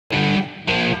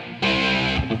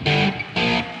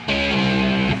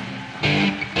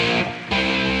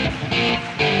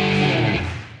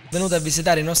venuta a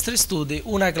visitare i nostri studi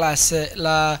una classe,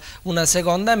 una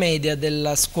seconda media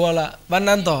della scuola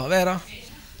Vann'Antò, vero?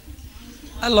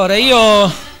 Allora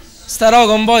io starò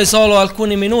con voi solo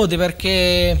alcuni minuti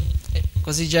perché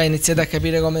così già iniziate a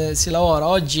capire come si lavora.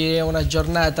 Oggi è una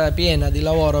giornata piena di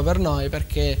lavoro per noi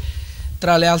perché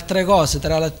tra le altre cose,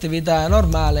 tra l'attività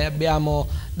normale abbiamo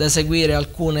da seguire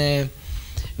alcune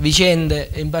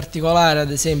vicende, in particolare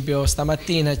ad esempio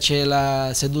stamattina c'è la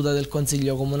seduta del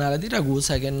Consiglio Comunale di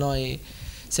Ragusa che noi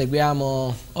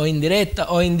seguiamo o in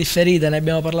diretta o in differita, ne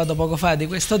abbiamo parlato poco fa di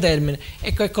questo termine,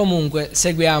 e che comunque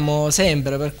seguiamo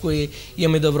sempre, per cui io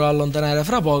mi dovrò allontanare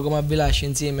fra poco, ma vi lascio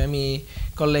insieme ai miei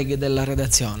colleghi della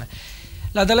redazione.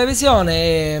 La televisione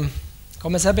è,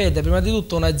 come sapete, prima di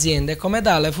tutto un'azienda e come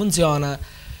tale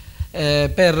funziona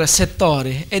per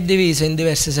settori, è diviso in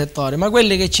diversi settori, ma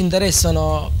quelli che ci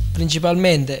interessano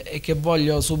principalmente e che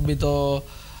voglio subito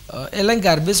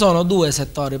elencarvi sono due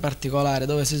settori particolari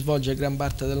dove si svolge gran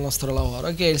parte del nostro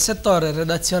lavoro, che è il settore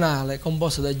redazionale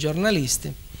composto da giornalisti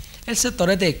e il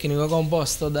settore tecnico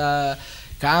composto da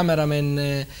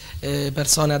cameraman,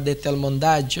 persone addette al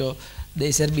montaggio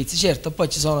dei servizi. Certo, poi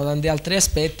ci sono tanti altri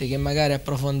aspetti che magari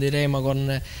approfondiremo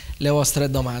con le vostre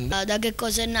domande. Da che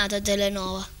cosa è nata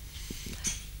Telenova?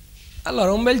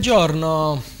 Allora, un bel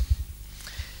giorno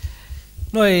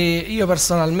io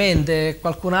personalmente e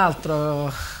qualcun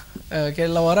altro che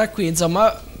lavora qui,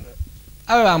 insomma,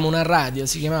 avevamo una radio,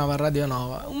 si chiamava Radio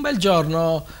Nova. Un bel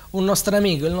giorno un nostro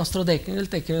amico, il nostro tecnico, il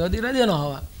tecnico di Radio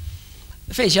Nova,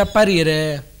 fece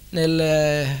apparire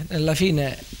nella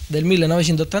fine del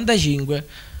 1985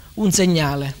 un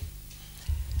segnale.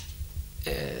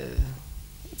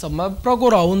 Insomma,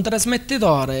 procurò un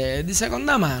trasmettitore di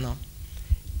seconda mano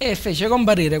e fece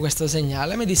comparire questo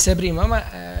segnale. Mi disse prima, ma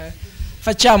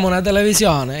facciamo una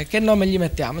televisione, che nome gli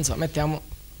mettiamo? Insomma, mettiamo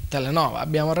Telenova,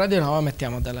 abbiamo Radio Nova,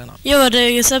 mettiamo Telenova. Io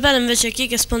vorrei sapere invece chi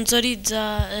che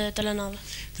sponsorizza Telenova.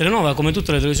 Telenova, come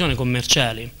tutte le televisioni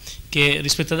commerciali, che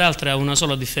rispetto ad altre ha una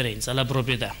sola differenza, la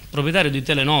proprietà. Il proprietario di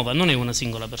Telenova non è una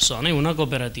singola persona, è una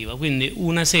cooperativa, quindi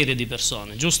una serie di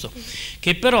persone, giusto?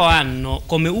 Che però hanno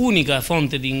come unica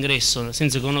fonte di ingresso, nel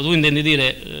senso che tu intendi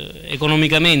dire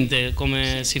economicamente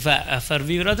come si fa a far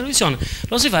vivere la televisione,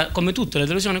 lo si fa come tutte le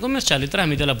televisioni commerciali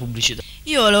tramite la pubblicità.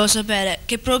 Io volevo sapere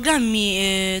che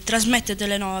programmi trasmette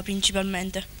Telenova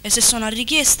principalmente e se sono a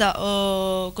richiesta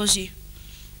o così,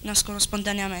 nascono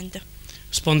spontaneamente.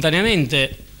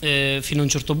 Spontaneamente fino a un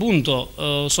certo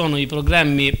punto sono i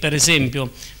programmi, per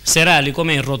esempio serali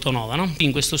come in Rotonova, no?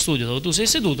 In questo studio dove tu sei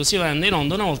seduto si va in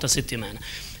onda una volta a settimana.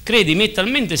 Credimi, è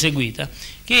talmente seguita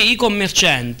che i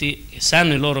commercianti, che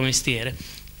sanno il loro mestiere,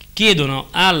 chiedono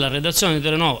alla redazione di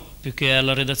Telenova, più che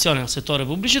alla redazione, al settore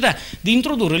pubblicità, di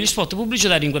introdurre gli spot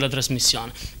pubblicitari in quella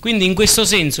trasmissione. Quindi in questo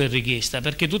senso è richiesta,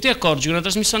 perché tu ti accorgi che una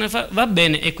trasmissione va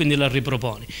bene e quindi la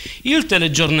riproponi. Il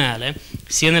telegiornale,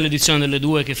 sia nell'edizione delle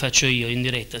 2 che faccio io in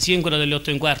diretta, sia in quella delle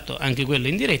 8:15, anche quella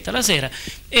in diretta la sera,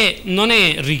 non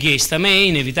è richiesta, ma è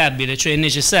inevitabile, cioè è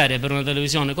necessaria per una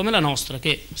televisione come la nostra,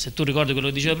 che, se tu ricordi quello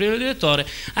che diceva prima il direttore,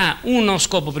 ha uno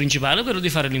scopo principale, quello di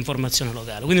fare l'informazione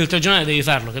locale. Quindi il telegiornale devi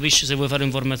farlo, capisci, se vuoi fare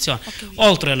informazione,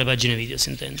 oltre alle pagine video, si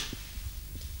intende.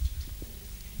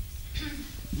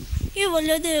 Io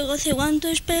voglio dire così,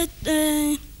 quanti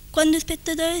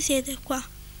spettatori siete qua?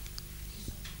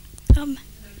 Vabbè.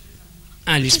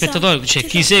 Ah, gli spettatori, cioè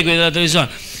chi segue la televisione.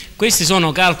 Questi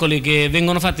sono calcoli che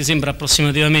vengono fatti sempre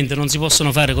approssimativamente, non si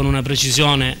possono fare con una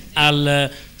precisione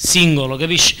al singolo,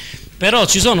 capisci? Però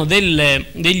ci sono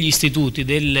degli istituti,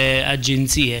 delle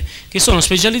agenzie che sono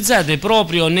specializzate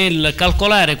proprio nel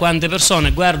calcolare quante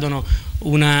persone guardano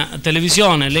una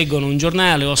televisione, leggono un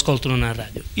giornale o ascoltano una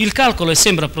radio. Il calcolo è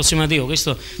sempre approssimativo,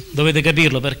 questo dovete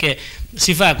capirlo, perché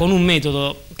si fa con un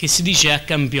metodo che si dice a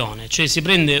campione, cioè si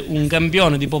prende un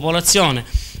campione di popolazione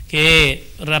che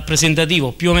è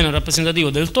rappresentativo, più o meno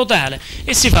rappresentativo del totale,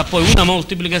 e si fa poi una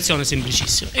moltiplicazione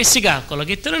semplicissima e si calcola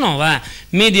che Telenova ha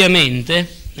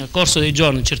mediamente, nel corso dei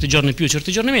giorni, certi giorni più,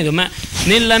 certi giorni meno, ma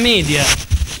nella media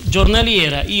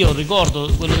giornaliera, io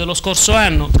ricordo quello dello scorso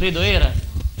anno, credo era,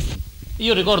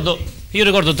 io ricordo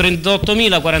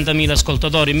 38.000, 40.000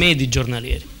 ascoltatori medi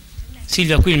giornalieri.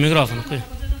 Silvia, qui il microfono, qui.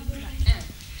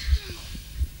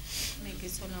 Che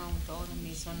sono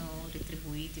autonomi, sono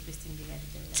retribuiti questi impiegati?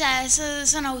 Cioè,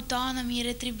 sono autonomi,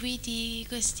 retribuiti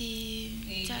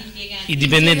questi... I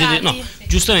dipendenti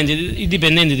giustamente i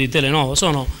dipendenti di Telenova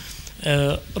sono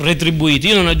retribuiti.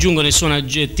 Io non aggiungo nessun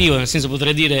aggettivo, nel senso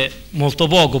potrei dire molto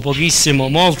poco, pochissimo,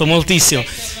 molto, moltissimo,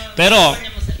 però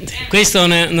questo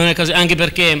non è così, anche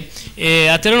perché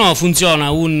A Telenova funziona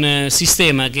un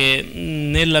sistema che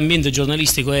nell'ambiente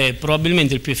giornalistico è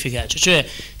probabilmente il più efficace, cioè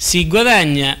si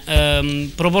guadagna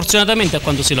proporzionatamente a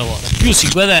quanto si lavora, più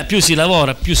si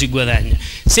lavora più si guadagna,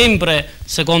 sempre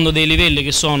secondo dei livelli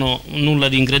che sono nulla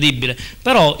di incredibile,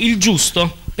 però il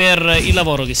giusto per il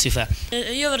lavoro che si fa.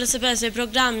 Io vorrei sapere se i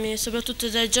programmi, soprattutto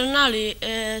dai giornali,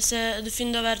 fin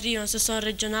dove arrivano, se sono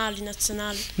regionali,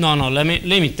 nazionali. No,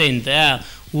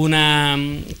 l'emittente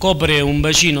copre un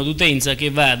bacino d'utenza che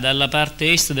va dalla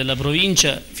parte est della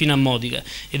provincia fino a Modica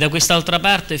e da quest'altra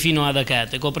parte fino ad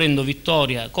Acate, coprendo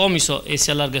Vittoria, Comiso e si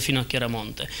allarga fino a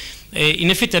Chiaramonte. In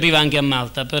effetti arriva anche a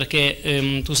Malta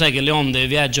perché tu sai che le onde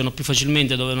viaggiano più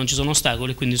facilmente dove non ci sono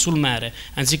ostacoli, quindi sul mare,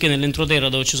 anziché nell'entroterra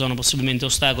dove ci sono possibilmente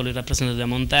ostacoli rappresentati da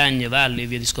montagne, valli e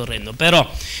via discorrendo. Però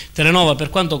Telenova, per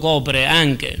quanto copre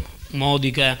anche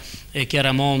Modica,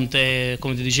 Chiaramonte,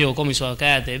 come ti dicevo, Comiso,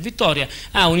 Acate e Vittoria,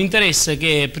 ha un interesse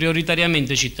che è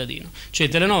prioritariamente cittadino, cioè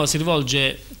Telenova si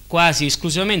rivolge quasi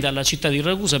esclusivamente alla città di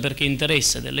Ragusa perché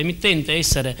interesse dell'emittente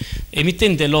essere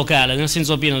emittente locale nel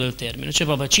senso pieno del termine, cioè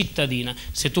proprio cittadina.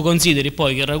 Se tu consideri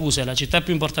poi che Ragusa è la città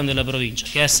più importante della provincia,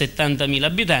 che ha 70.000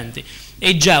 abitanti,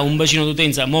 è già un bacino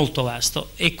d'utenza molto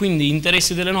vasto e quindi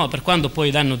interessi Telenova, per quanto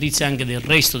poi dà notizie anche del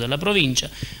resto della provincia,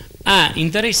 ha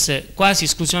interesse quasi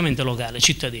esclusivamente locale,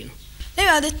 cittadino. Lei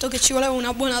aveva detto che ci voleva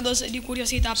una buona dose di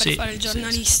curiosità per fare il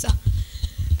giornalista.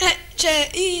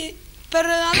 Per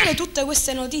avere tutte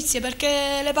queste notizie,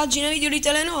 perché le pagine video di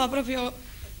Telenova proprio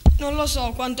non lo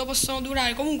so quanto possono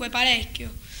durare, comunque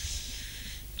parecchio.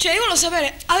 Cioè io voglio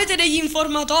sapere, avete degli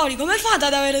informatori, come fate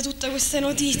ad avere tutte queste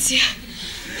notizie?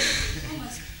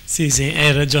 Sì,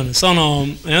 hai ragione,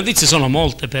 le notizie sono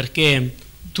molte perché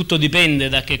tutto dipende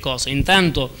da che cosa.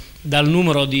 Intanto dal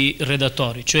numero di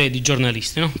redattori, cioè di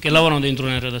giornalisti, no? Che lavorano dentro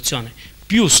una redazione.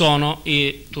 Più sono,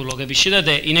 e tu lo capisci da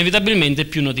te, inevitabilmente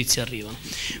più notizie arrivano.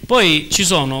 Poi ci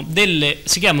sono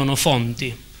si chiamano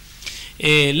fonti.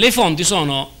 Le fonti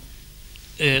sono,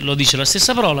 lo dice la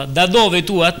stessa parola, da dove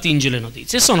tu attingi le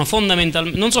notizie. E sono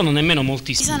fondamentalmente, non sono nemmeno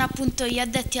moltissime. Ci sono appunto gli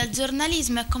addetti al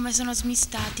giornalismo e come sono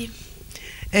smistati.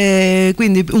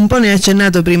 Quindi un po' ne ha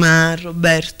accennato prima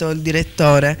Roberto, il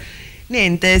direttore.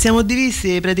 Niente, siamo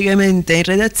divisi praticamente in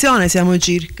redazione, siamo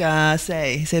circa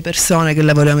 6 persone che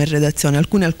lavoriamo in redazione,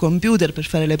 alcune al computer per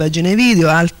fare le pagine video,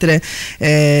 altre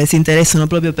si interessano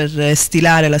proprio per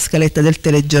stilare la scaletta del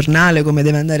telegiornale, come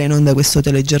deve andare in onda questo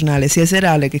telegiornale, sia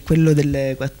serale che quello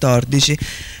delle 14.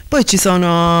 Poi ci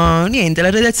sono, niente, la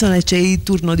redazione c'è il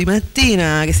turno di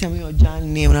mattina, che siamo io,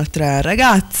 Gianni e un'altra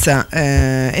ragazza,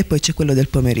 e poi c'è quello del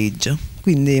pomeriggio.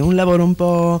 Quindi un lavoro un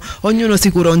po', ognuno si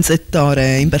cura un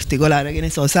settore in particolare, che ne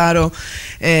so, Saro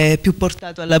è più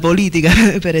portato alla politica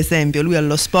per esempio, lui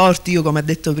allo sport, io come ha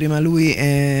detto prima lui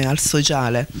al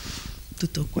sociale,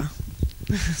 tutto qua.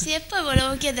 Sì, e poi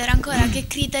volevo chiedere ancora che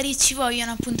criteri ci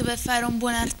vogliono appunto per fare un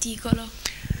buon articolo.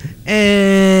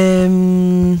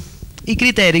 I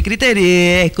criteri,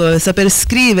 ecco, saper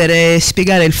scrivere e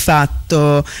spiegare il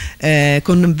fatto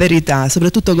con verità,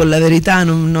 soprattutto con la verità,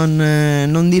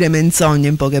 non dire menzogne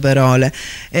in poche parole,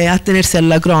 attenersi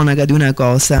alla cronaca di una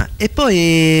cosa. E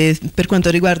poi per quanto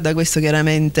riguarda questo,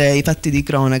 chiaramente i fatti di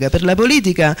cronaca, per la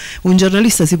politica un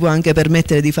giornalista si può anche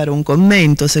permettere di fare un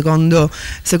commento secondo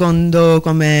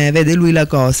come vede lui la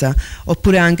cosa,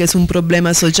 oppure anche su un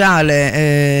problema sociale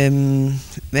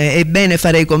è bene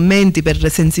fare i commenti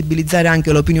per sensibilizzare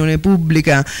anche l'opinione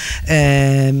pubblica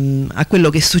a quello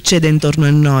che succede intorno a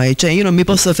noi. Cioè io non mi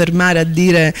posso fermare a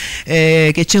dire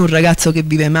che c'è un ragazzo che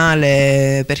vive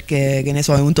male perché, che ne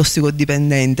so, è un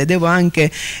tossicodipendente, devo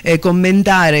anche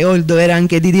commentare, ho il dovere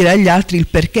anche di dire agli altri il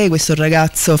perché questo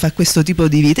ragazzo fa questo tipo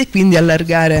di vita e quindi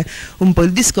allargare un po'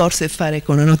 il discorso e fare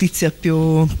una notizia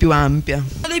più ampia.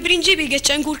 Uno dei principi che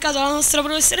ci ha inculcato la nostra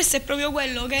professoressa è proprio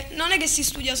quello che non è che si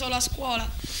studia solo a scuola,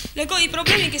 i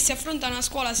problemi che si affrontano a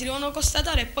scuola si devono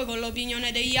constatare poi con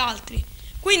l'opinione degli altri.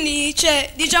 Quindi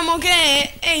diciamo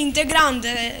che è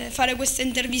integrante fare queste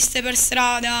interviste per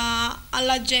strada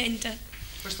alla gente.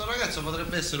 Questo ragazzo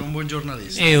potrebbe essere un buon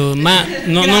giornalista. Ma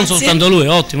non soltanto lui,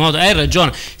 ottimo, hai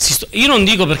ragione. Io non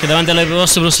dico, perché davanti alle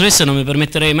vostre professoresse non mi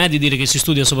permetterei mai di dire che si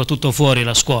studia soprattutto fuori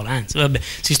la scuola, anzi vabbè,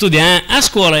 si studia a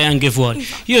scuola e anche fuori.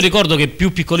 Io ricordo che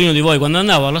più piccolino di voi, quando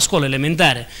andavo alla scuola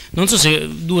elementare, non so se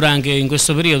dura anche in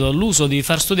questo periodo l'uso di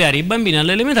far studiare i bambini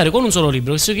all'elementare con un solo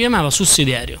libro che si chiamava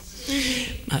sussidiario.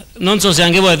 non so se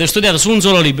anche voi avete studiato su un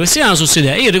solo libro, si chiama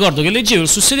Sussidiario. Io ricordo che leggevo il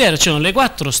Sussidiario, c'erano le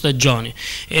 4 stagioni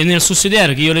e nel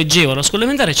Sussidiario che io leggevo alla scuola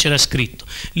elementare c'era scritto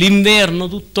l'inverno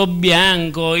tutto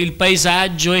bianco, il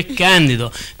paesaggio è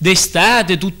candido,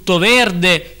 d'estate tutto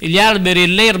verde, gli alberi e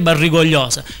l'erba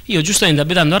rigogliosa. Io giustamente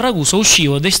abitando a Ragusa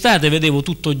uscivo d'estate, vedevo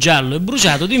tutto giallo e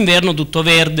bruciato, d'inverno tutto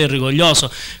verde e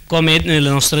rigoglioso come nelle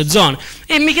nostre zone,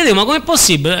 e mi chiedevo ma com'è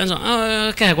possibile?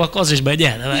 Che qualcosa è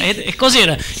sbagliato, e così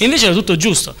era, e invece era tutto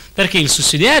giusto, perché il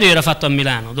Sussidiario era fatto a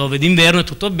Milano, dove d'inverno è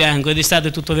tutto bianco e d'estate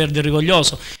è tutto verde e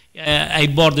rigoglioso, ai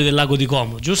bordi del lago di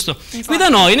Como, giusto? Infatti. Qui da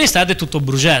noi in estate è tutto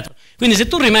bruciato, quindi se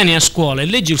tu rimani a scuola e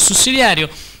leggi il Sussidiario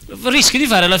rischi di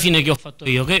fare la fine che ho fatto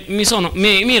io, che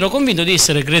mi ero convinto di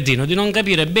essere cretino, di non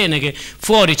capire bene che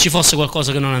fuori ci fosse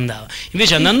qualcosa che non andava.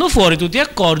 Invece andando fuori tu ti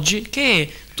accorgi che è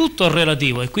tutto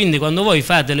relativo, e quindi quando voi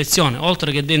fate lezione,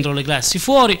 oltre che dentro le classi,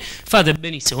 fuori, fate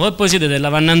benissimo. Voi poi siete della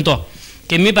Vann'Antò,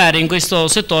 che mi pare in questo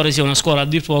settore sia una scuola a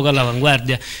dir poco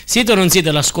all'avanguardia. Siete o non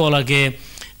siete la scuola che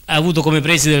ha avuto come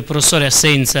preside il professore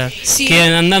Assenza, sì, che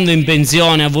andando in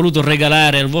pensione ha voluto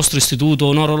regalare al vostro istituto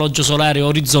un orologio solare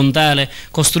orizzontale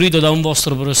costruito da un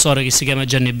vostro professore che si chiama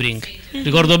Gianni Brink?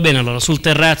 Ricordo bene, allora, sul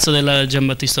terrazzo della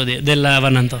Giambattista della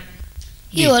Vann'Antò.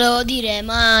 Io volevo dire,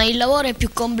 ma il lavoro è più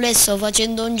complesso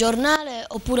facendo un giornale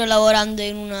oppure lavorando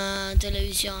in una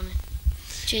televisione?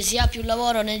 Cioè si ha più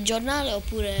lavoro nel giornale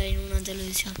oppure in una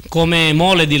televisione? Come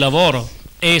mole di lavoro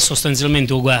è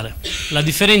sostanzialmente uguale. La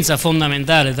differenza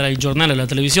fondamentale tra il giornale e la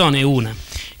televisione è una,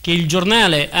 che il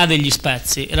giornale ha degli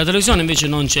spazi e la televisione invece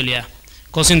non ce li ha.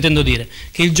 Cosa intendo dire?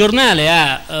 Che il giornale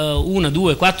ha 1,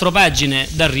 2, 4 pagine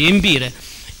da riempire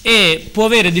e può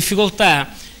avere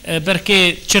difficoltà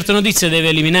perché certe notizie deve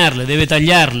eliminarle, deve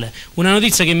tagliarle. Una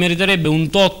notizia che meriterebbe un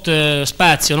tot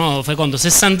spazio, no? Fai conto,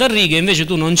 60 righe, invece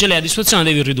tu non ce le hai a disposizione,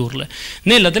 devi ridurle.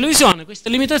 Nella televisione queste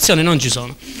limitazioni non ci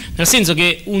sono, nel senso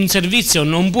che un servizio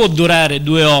non può durare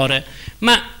 2 ore,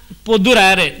 ma può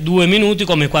durare 2 minuti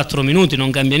come 4 minuti,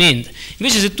 non cambia niente.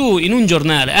 Invece se tu in un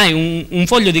giornale hai un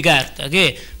foglio di carta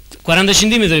che è 40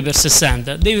 cm per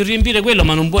 60, devi riempire quello,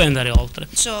 ma non puoi andare oltre.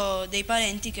 Ho dei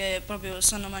parenti che proprio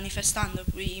stanno manifestando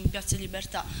qui in Piazza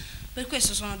Libertà, per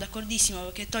questo sono d'accordissimo,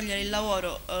 perché togliere il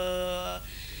lavoro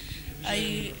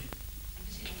agli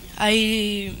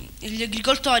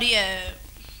agricoltori è,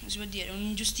 si può dire,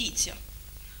 un'ingiustizia.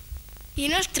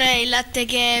 Inoltre il latte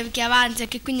che avanza e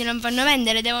che quindi non fanno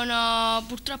vendere devono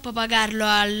purtroppo pagarlo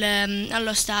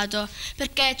allo Stato,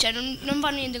 perché cioè, non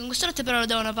fanno niente con questo latte, però lo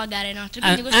devono pagare inoltre.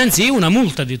 Anzi, una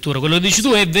multa addirittura, quello che dici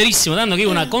tu è verissimo, dando che è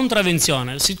una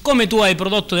contravvenzione. Siccome tu hai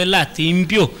prodotto del latte in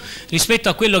più rispetto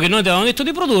a quello che noi ti avevamo detto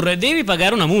di produrre, devi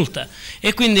pagare una multa,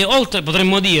 e quindi oltre,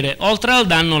 potremmo dire, oltre al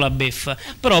danno la beffa.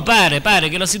 Però pare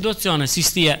che la situazione si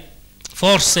stia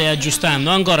forse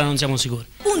aggiustando, ancora non siamo sicuri.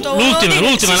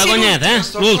 L'ultima, la cognata,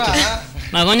 l'ultima.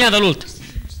 La cognata, l'ultima.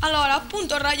 Allora,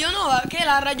 appunto Radio Nova, che è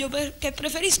la radio che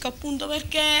preferisco, appunto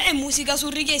perché è musica su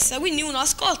richiesta, quindi uno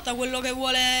ascolta quello che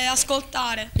vuole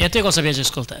ascoltare. E a te cosa piace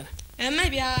ascoltare? E a me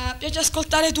piace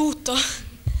ascoltare tutto.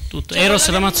 Tutto. Cioè, Eros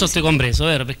Ramazzotti compreso,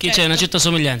 vero? Perché certo, c'è una certa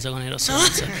somiglianza con Eros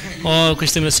Ramazzotti. Ho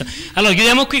questa impressione. Allora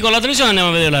chiudiamo qui con la televisione e andiamo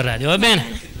a vedere la radio, va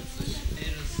bene?